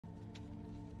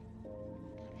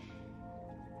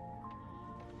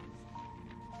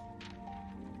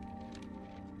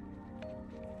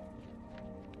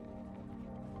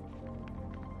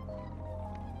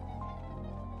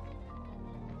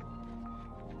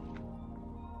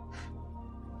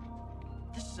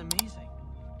amazing.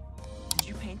 Did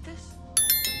you paint this?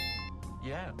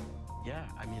 Yeah.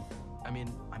 I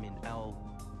mean, Elle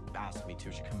asked me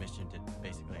to. She commissioned it,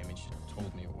 basically. I mean, she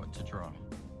told me what to draw.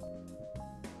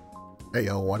 Hey,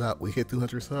 yo, what up? We hit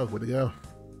 200 subs. Way to go.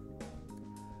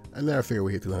 I never figured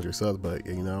we hit 200 subs, but,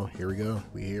 you know, here we go.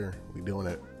 We here. We doing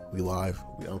it. We live.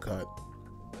 We uncut.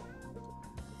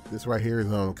 This right here is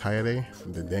Kaede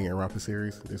from the Danganronpa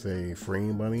series. There's a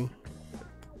Frame bunny.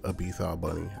 A B-STYLE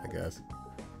bunny, I guess.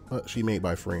 But she made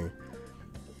by Frame.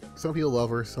 Some people love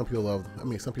her. Some people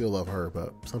love her,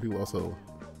 but some people also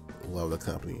love the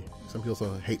company. Some people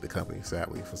also hate the company,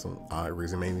 sadly, for some odd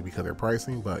reason, mainly because of their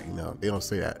pricing, but, you know, they don't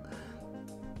say that.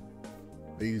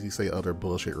 They usually say other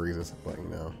bullshit reasons, but, you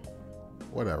know,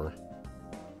 whatever.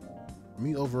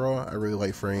 Me, overall, I really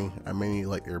like Frame. I mainly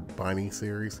like their binding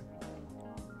series.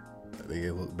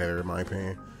 They look better in my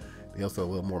opinion. They also a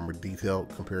little more detailed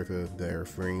compared to their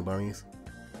Frame bunnies.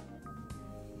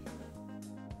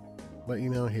 But, you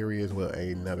know, here he is with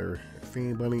another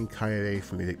Frame bunny, Kaede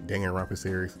from the Danganronpa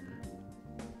series.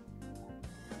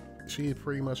 She's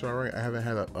pretty much alright. I haven't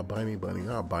had a binding bunny,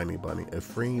 not a binding bunny, a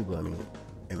Frame bunny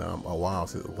in a while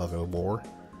since Love and War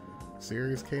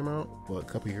series came out, a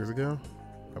couple years ago,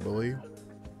 I believe.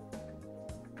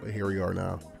 But here we are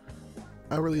now.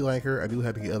 I really like her. I do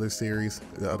have the other series,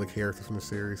 the other characters from the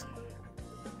series.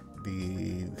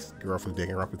 The girl from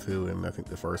Danganronpa 2 and I think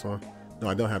the first one. No,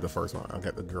 I don't have the first one. I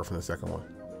got the girl from the second one.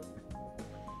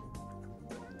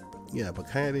 Yeah, but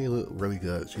Kaede looked really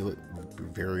good. She looked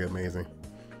very amazing.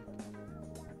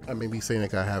 I may be saying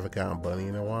like I haven't gotten bunny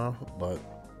in a while, but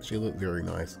she looked very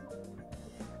nice.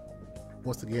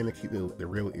 Once again, to keep the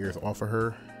real ears off of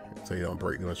her so you don't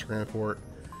break doing transport.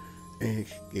 And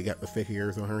you got the fake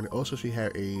ears on her. And also she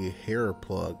had a hair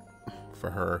plug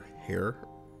for her hair,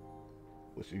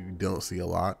 which you don't see a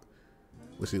lot.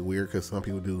 Which is weird because some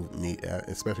people do need that,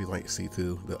 especially like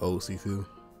C2, the old C2.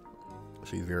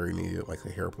 She's very needed, like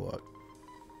a hair plug.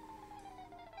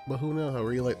 But who knows, I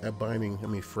really like that binding,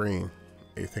 Frame.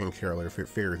 They taking care of their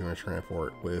figures in their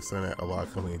transport, but it's something that a lot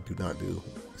of companies do not do,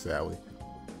 sadly.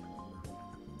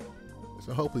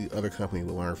 So hopefully other companies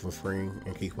will learn from Frame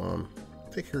and keep on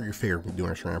take care of your figure when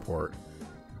doing transport.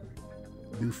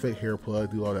 Do fake hair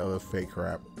plug, do all that other fake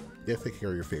crap. Yeah, take care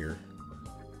of your figure.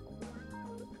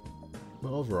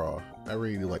 But overall, I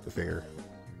really do like the figure.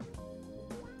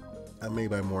 I may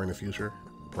buy more in the future.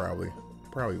 Probably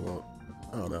won't.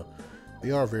 I don't know.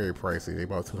 They are very pricey. They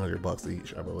about $200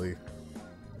 each, I believe.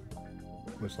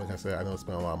 Which, like I said, I don't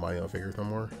spend a lot of money on figures no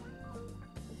more.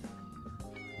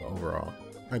 But overall,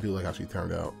 I do like how she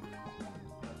turned out.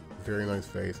 Very nice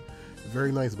face.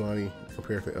 Very nice body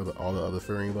compared to all the other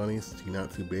Frame bunnies. She's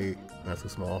not too big, not too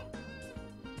small.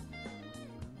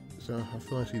 So I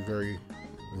feel like she's very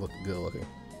good looking.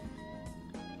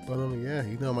 But yeah,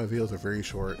 you know my videos are very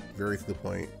short, very to the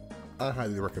point. I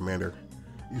highly recommend her.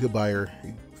 You could buy her,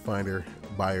 you find her,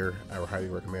 buy her. I would highly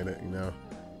recommend it. You know,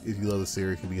 if you love the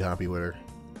series, you can be happy with her.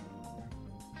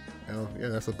 Yeah,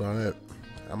 that's about it.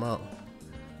 I'm out.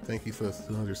 Thank you for the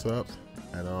 200 subs,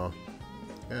 and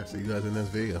yeah, see you guys in this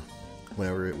video,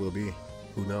 whenever it will be.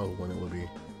 Who knows when it will be,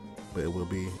 but it will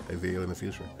be a video in the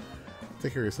future.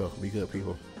 Take care of yourself. Be good,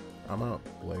 people. I'm out.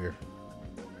 Later.